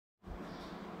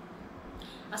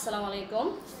Assalamu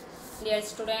alaikum. Dear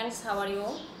students, how are you?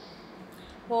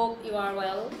 Hope you are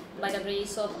well by the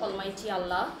grace of Almighty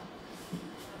Allah.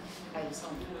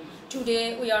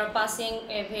 Today we are passing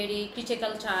a very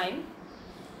critical time.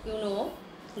 You know,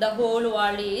 the whole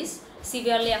world is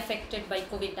severely affected by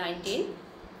COVID-19.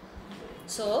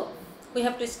 So, we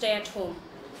have to stay at home.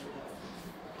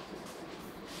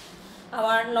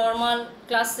 Our normal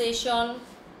class session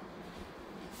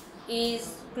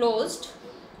is closed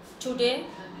today.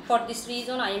 For this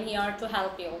reason, I am here to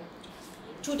help you.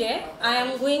 Today, I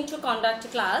am going to conduct a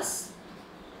class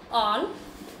on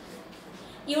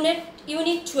Unit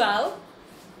 12.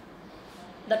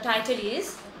 The title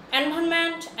is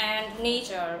Environment and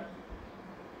Nature.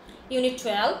 Unit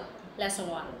 12, Lesson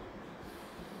 1.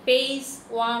 Page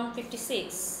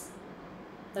 156.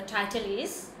 The title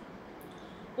is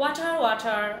Water,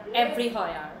 Water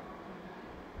Everywhere.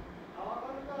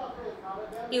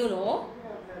 You know,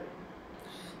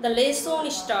 the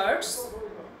lesson starts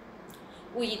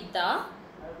with the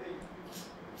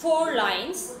 4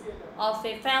 lines of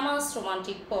a famous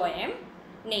romantic poem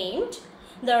named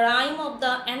The Rime of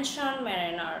the Ancient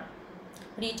Mariner,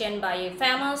 written by a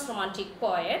famous romantic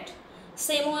poet,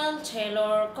 Samuel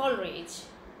Taylor Coleridge.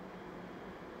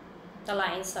 The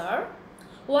lines are,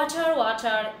 water,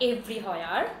 water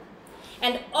everywhere,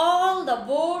 and all the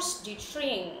boats did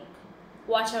shrink.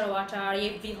 Water, water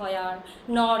everywhere,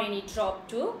 nor any drop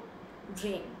to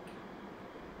drink.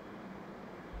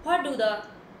 What do the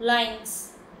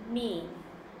lines mean?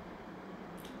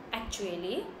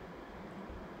 Actually,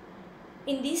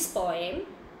 in this poem,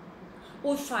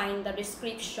 we find the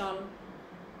description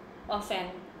of an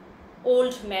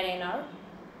old mariner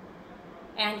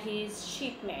and his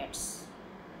shipmates.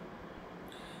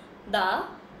 The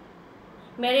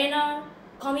mariner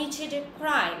committed a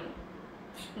crime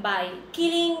by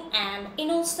killing an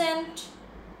innocent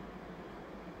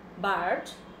bird,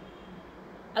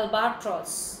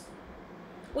 albatross.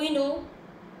 We know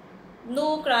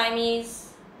no crime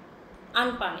is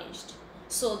unpunished,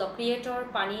 so the Creator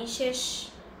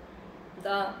punishes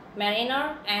the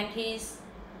mariner and his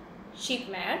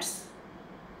shipmates.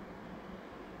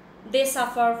 They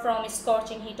suffer from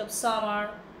scorching heat of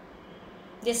summer.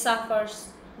 They suffer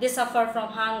from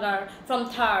hunger, from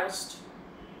thirst,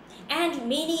 and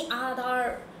many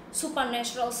other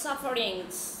supernatural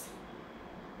sufferings.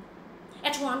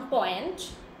 At one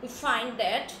point, we find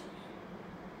that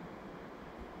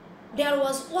there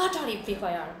was water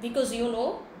everywhere, because you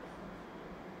know,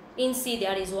 in sea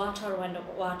there is water and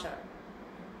water,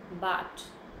 but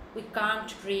we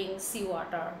can't drink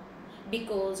seawater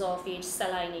because of its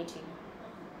salinity.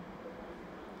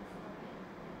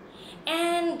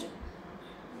 And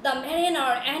the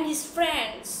mariner and his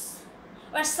friends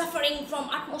were suffering from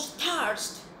utmost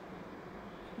thirst.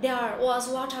 There was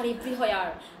water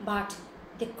everywhere, but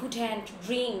they couldn't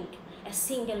drink a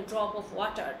single drop of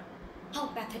water. How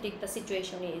pathetic the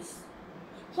situation is.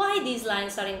 Why these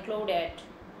lines are included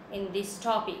in this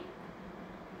topic?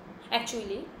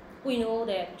 Actually, we know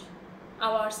that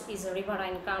ours is a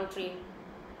riverine country.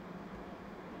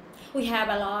 We have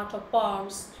a lot of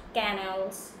ponds,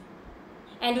 canals,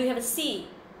 and we have a sea.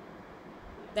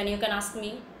 Then you can ask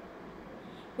me,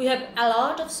 we have a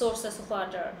lot of sources of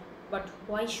water, but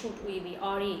why should we be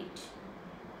worried?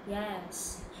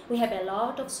 Yes, we have a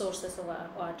lot of sources of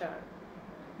water,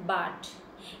 but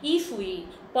if we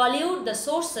pollute the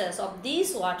sources of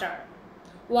this water,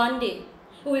 one day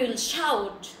we will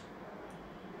shout,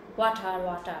 water,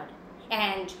 water,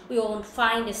 and we won't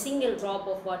find a single drop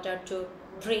of water to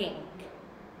drink.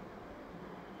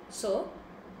 So,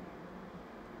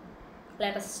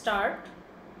 let us start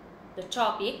the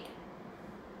topic.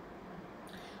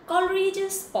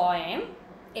 Coleridge's poem,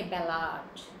 a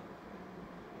ballad.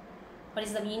 What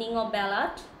is the meaning of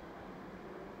ballad?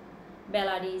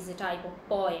 Ballad is a type of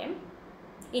poem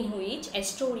in which a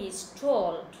story is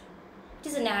told. It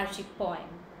is a narrative poem.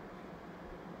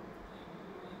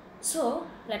 So,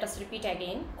 let us repeat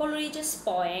again. Coleridge's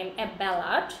poem, a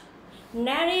ballad,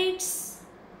 narrates,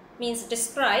 means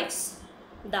describes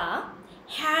the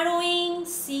harrowing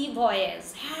sea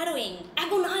voyage. Harrowing,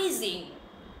 agonizing.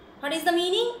 What is the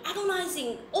meaning?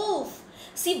 Agonizing of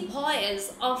sea voyage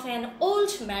of an old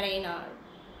mariner,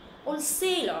 old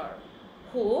sailor,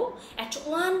 who at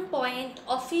one point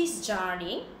of his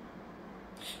journey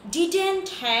didn't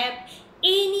have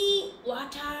any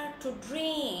water to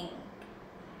drink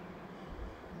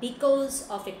because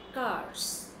of a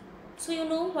curse. So you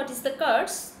know what is the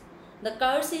curse? The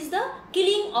curse is the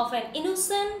killing of an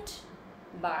innocent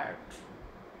bird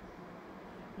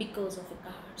because of a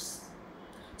curse.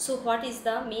 So what is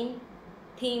the main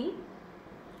theme?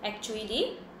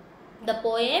 Actually, The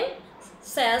poem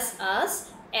says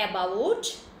us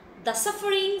about the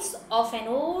sufferings of an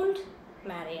old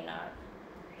mariner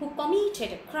who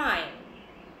committed a crime.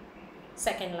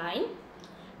 Second line,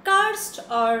 cursed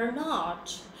or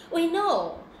not, we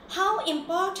know how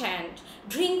important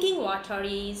drinking water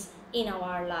is in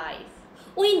our life.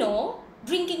 We know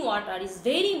drinking water is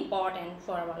very important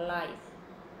for our life.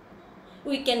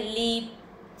 We can live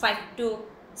 5 to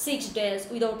 6 days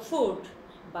without food,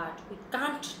 but we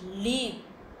can't live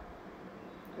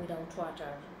without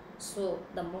water. So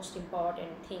the most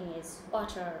important thing is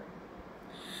water.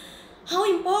 How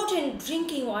important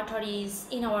drinking water is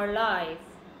in our life.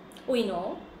 We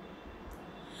know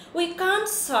we can't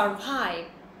survive.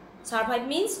 Survive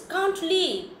means can't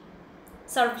live.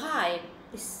 Survive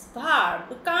is verb.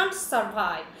 We can't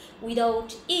survive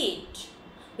without it.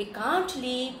 We can't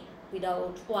live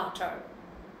without water.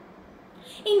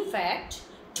 In fact,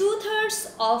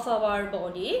 2/3 of our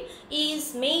body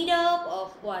is made up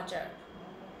of water.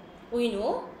 We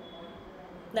know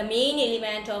the main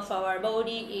element of our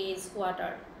body is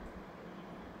water.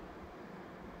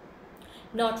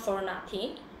 Not for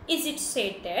nothing is it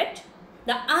said that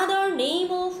the other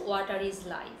name of water is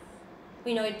life.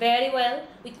 We know it very well.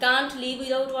 We can't live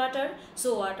without water.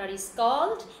 So water is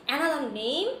called another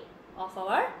name of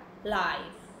our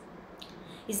life.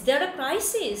 Is there a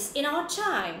crisis in our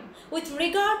time with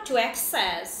regard to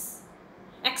access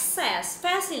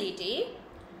facility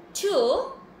to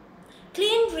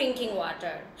clean drinking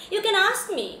water? You can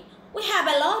ask me, we have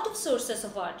a lot of sources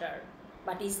of water,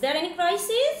 but is there any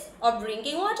crisis of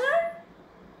drinking water?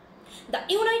 The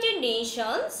United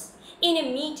Nations, in a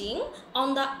meeting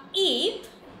on the eve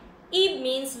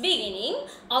means beginning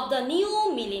of the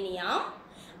new millennium,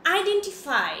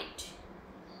 identified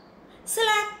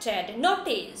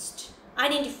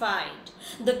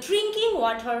the drinking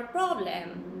water problem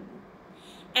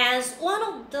as one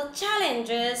of the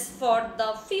challenges for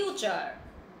the future.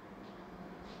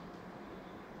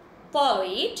 Follow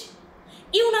it.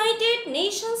 United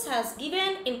Nations has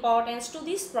given importance to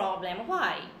this problem.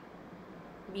 Why?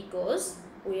 Because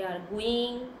we are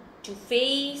going to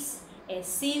face a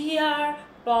severe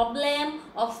problem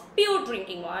of pure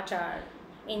drinking water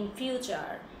in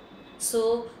future.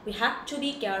 So we have to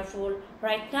be careful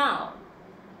right now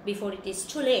before it is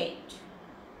too late.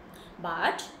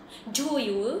 But do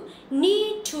you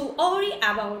need to worry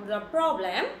about the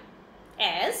problem,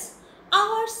 as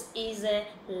ours is a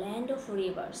land of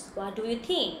rivers? What do you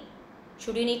think?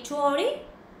 Should we need to worry?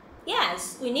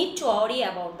 Yes, we need to worry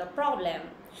about the problem.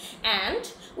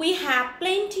 And we have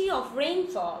plenty of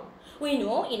rainfall. We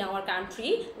know in our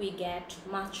country we get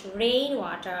much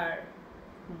rainwater.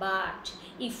 But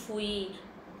if we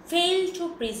fail to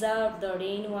preserve the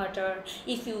rainwater,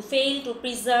 if you fail to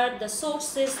preserve the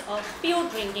sources of pure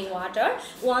drinking water,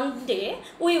 one day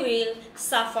we will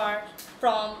suffer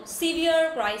from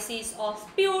severe crisis of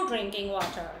pure drinking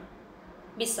water.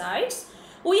 Besides,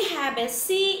 we have a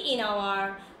sea in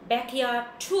our backyard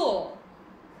too.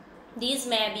 This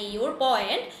may be your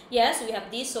point. Yes, we have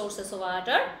these sources of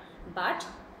water, but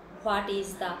what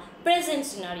is the present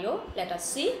scenario? Let us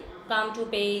see. Come to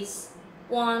page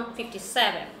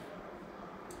 157.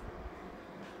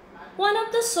 One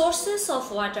of the sources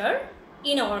of water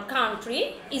in our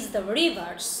country is the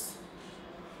rivers.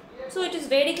 So it is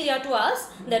very clear to us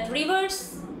that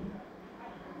rivers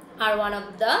are one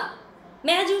of the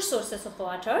major sources of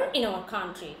water in our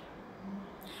country.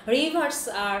 Rivers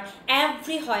are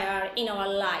everywhere in our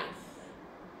life.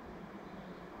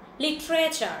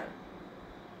 Literature,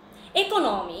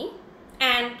 economy,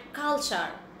 and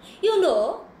culture. You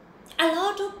know, a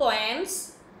lot of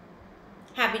poems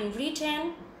have been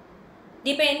written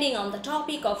depending on the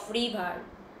topic of river.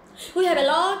 We have a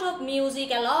lot of music,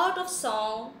 a lot of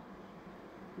song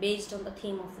based on the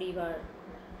theme of river.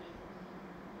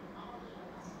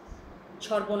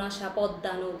 Sorbonasha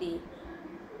Podda Nodi,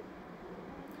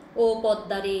 O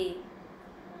Podda re,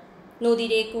 Nodi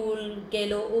re kul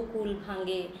gelo okul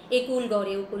bhange, ekul gore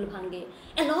okul bhange.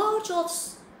 A lot of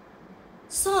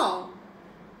song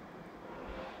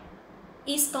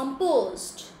is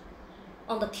composed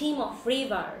on the theme of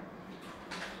river.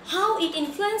 How it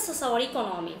influences our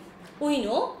economy. We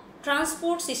know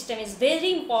transport system is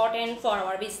very important for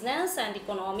our business and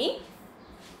economy,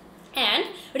 and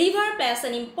river plays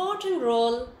an important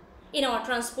role in our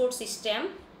transport system.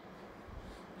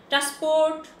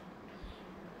 Transport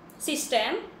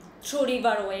system through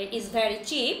riverway is very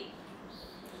cheap,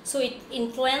 so it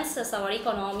influences our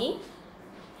economy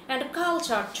and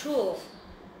culture too.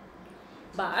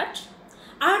 But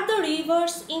are the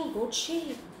rivers in good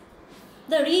shape?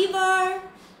 The river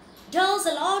does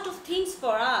a lot of things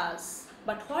for us.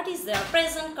 But what is their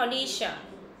present condition?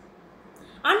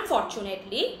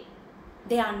 Unfortunately,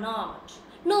 they are not.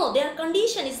 No, their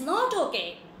condition is not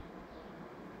okay.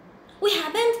 We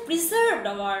haven't preserved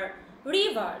our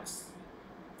rivers.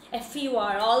 A few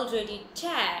are already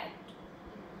tagged.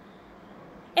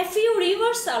 A few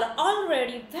rivers are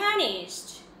already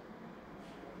vanished.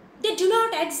 They do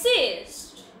not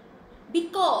exist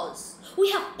because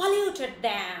we have polluted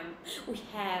them. We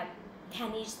have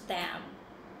vanished them.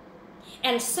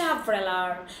 And several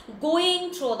are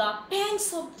going through the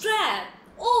pangs of death.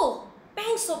 Oh,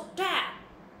 pangs of death.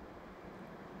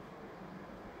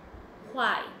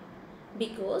 Why?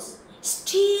 Because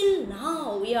still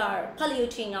now we are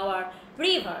polluting our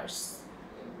rivers.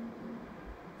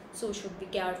 So we should be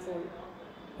careful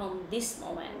from this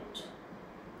moment.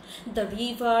 The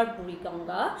river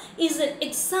Buriganga is an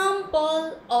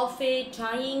example of a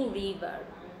dying river.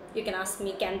 You can ask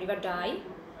me, can river die?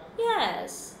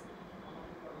 Yes.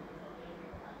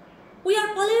 We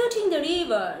are polluting the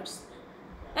rivers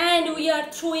and we are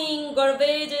throwing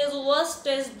garbages,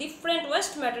 wastes, different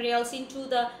waste materials into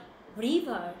the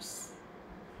rivers.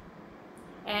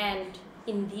 And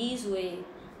in this way,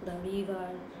 the river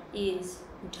is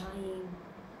dying,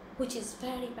 which is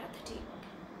very pathetic.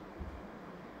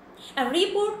 A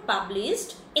report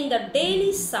published in the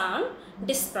Daily Sun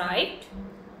describes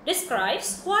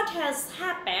what has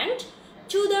happened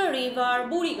to the river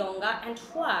Buriganga and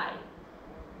why.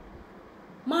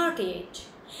 Mark it.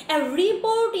 A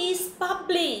report is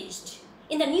published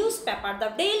in the newspaper, the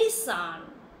Daily Sun,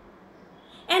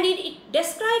 and it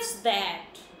describes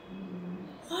that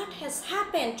what has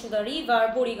happened to the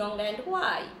river Buriganga and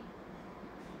why.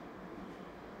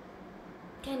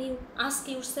 Can you ask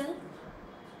yourself?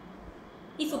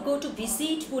 If you go to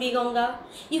visit Buriganga,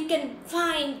 you can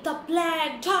find the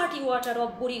black, dirty water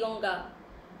of Buriganga.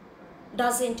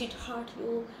 Doesn't it hurt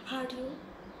you?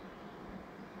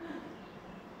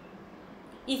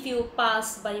 If you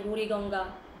pass by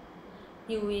Buriganga,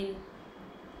 you will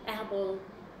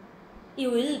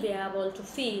be able to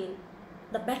feel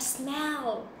the bad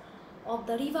smell of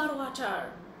the river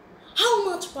water. How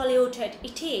much polluted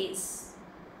it is.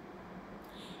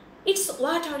 Its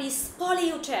water is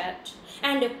polluted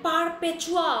and a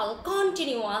perpetual,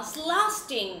 continuous,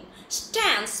 lasting,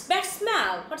 stance, bad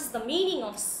smell. What is the meaning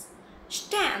of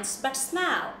stance, bad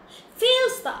smell?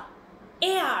 Fills the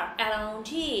air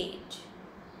around it.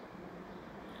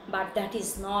 But that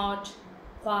is not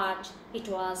what it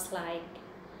was like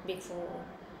before.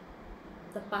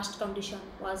 The past condition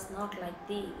was not like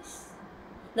this.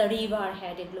 The river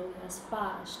had a glorious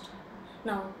past.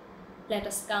 Now, let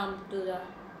us come to the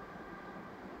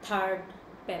third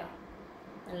para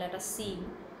and let us see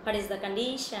what was the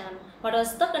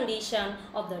condition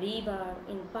of the river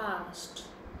in past.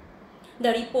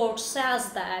 The report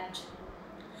says that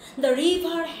the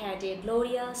river had a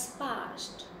glorious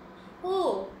past.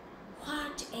 Oh,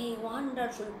 what a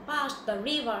wonderful past the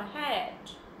river had.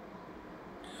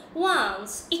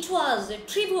 Once it was a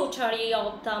tributary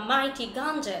of the mighty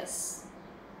Ganges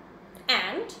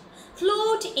and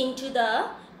flowed into the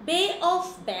Bay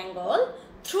of Bengal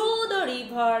through the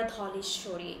river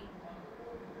Dhaleshwari.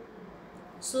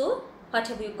 So, what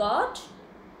have you got?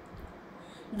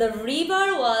 The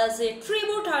river was a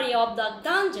tributary of the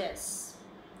Ganges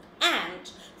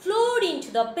and flowed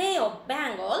into the Bay of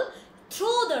Bengal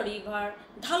through the river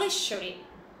Dhaleshwari.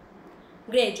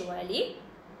 Gradually,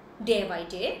 day by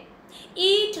day,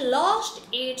 it lost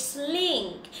its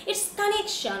link, its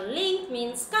connection. Link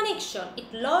means connection.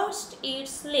 It lost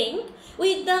its link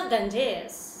with the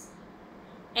Ganges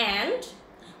and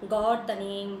got the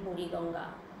name Buriganga.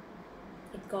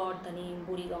 It got the name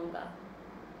Buriganga.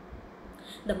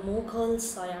 The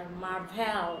Mughals were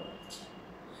marveled,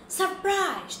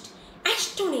 surprised,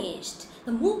 astonished.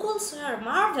 The Mughals were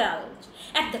marveled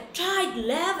at the tide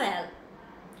level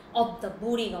of the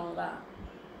Buriganga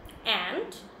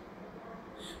and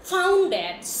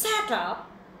set up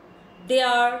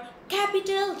their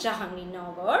capital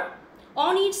Jahangirnagar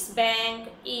on its bank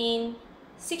in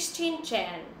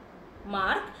 1610.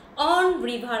 Mark, on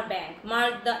river bank.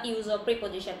 Mark the use of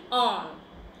preposition on.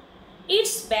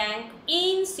 Its bank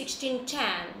in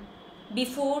 1610.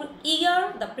 Before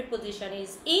year, the preposition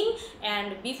is in,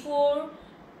 and before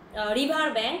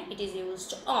river bank, it is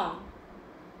used on.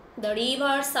 The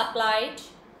river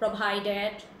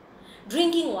provided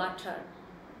drinking water.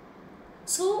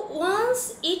 So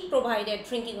once it provided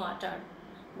drinking water,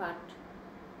 but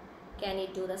can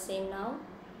it do the same now?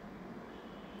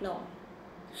 No.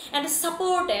 And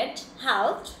supported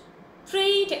health,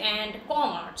 trade and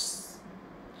commerce.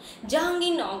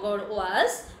 Jahangirnagar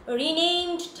was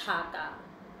renamed Dhaka,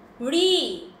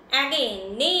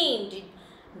 again named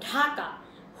Dhaka,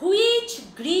 which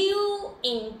grew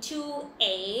into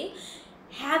a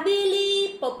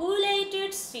heavily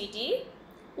populated city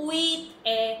with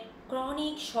a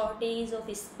chronic shortage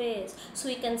of space. So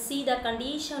we can see the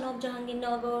condition of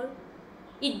Jahangirnagar.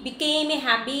 It became a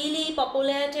heavily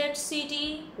populated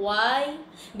city. Why?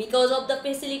 Because of the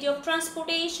facility of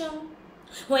transportation.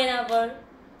 Whenever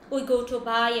we go to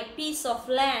buy a piece of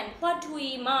land, what do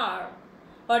we mark?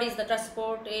 What is the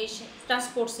transport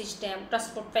system,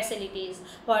 transport facilities?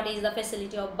 What is the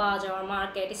facility of bazaar,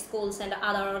 market, schools and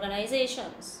other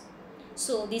organizations?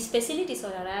 So these facilities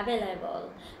are available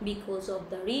because of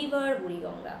the river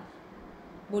Buriganga.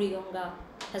 Buriganga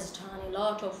has done a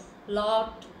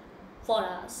lot for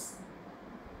us.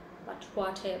 But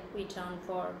what have we done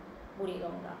for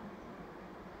Buriganga?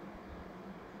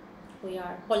 We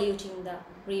are polluting the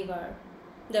river.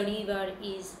 The river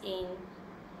is in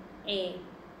a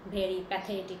very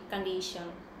pathetic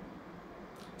condition.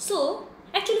 So,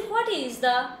 actually, what is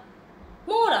the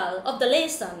moral of the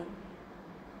lesson?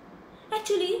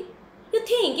 Actually,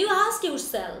 you ask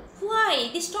yourself why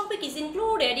this topic is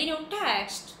included in your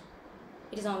text.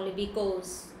 It is only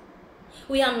because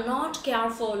we are not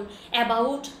careful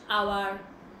about our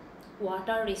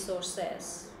water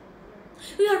resources.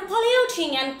 We are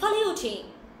polluting and polluting.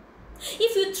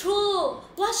 If you throw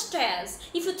wastage,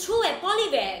 if you throw a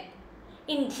polybag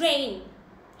in drain,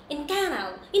 in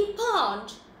canal, in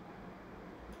pond,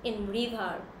 in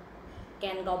river,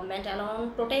 can government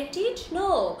alone protect it?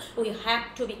 No, we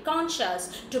have to be conscious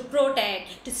to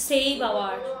protect, to save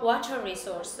our water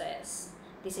resources.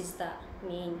 This is the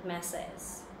main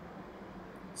message.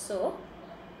 So,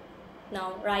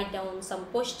 now write down some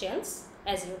questions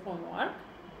as your homework.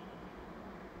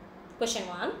 Question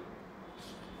 1.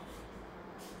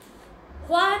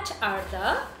 What are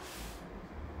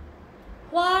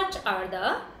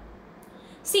the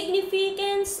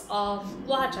significance of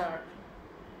water?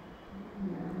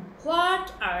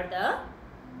 What are the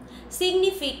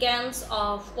significance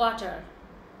of water?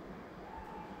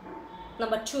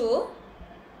 Number 2.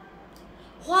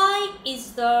 Why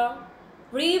is the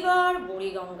river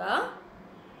Buriganga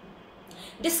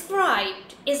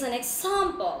described as an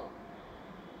example?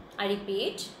 I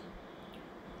repeat.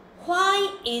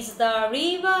 Why is the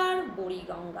river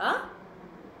Buriganga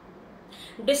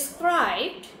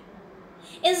described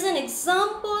as an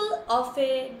example of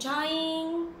a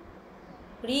dying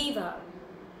river?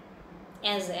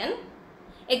 As an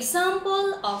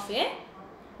example of a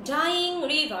dying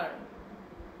river.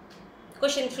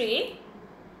 Question 3.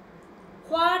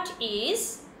 What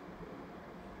is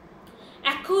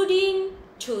according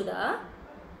to the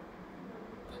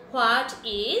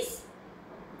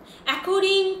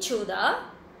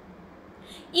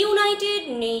United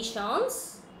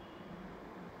Nations,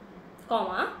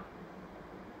 one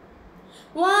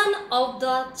of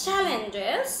the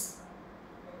challenges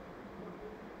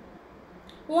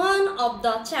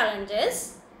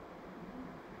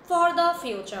for the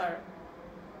future.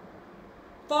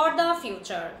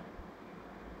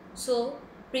 So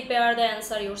prepare the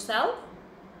answer yourself.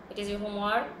 It is your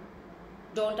homework.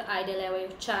 Don't idle away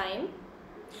your time.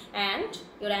 And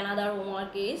your another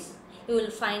homework is you will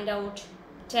find out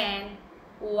 10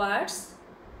 words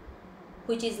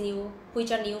which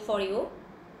are new for you,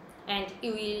 and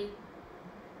you will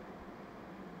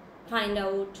find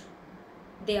out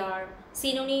their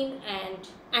synonym and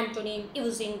antonym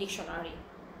using dictionary.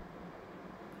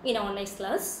 In our next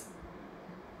class,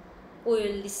 we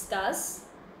will discuss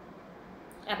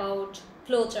about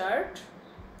flowchart.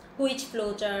 Which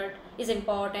flowchart is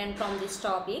important from this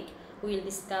topic? We will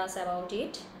discuss about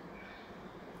it.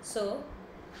 So,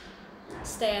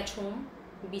 stay at home,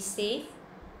 be safe,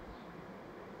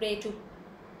 pray to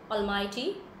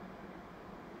Almighty,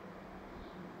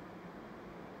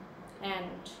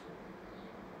 and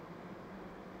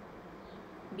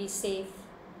be safe,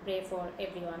 pray for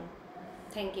everyone.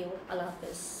 Thank you. Allah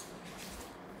Hafiz.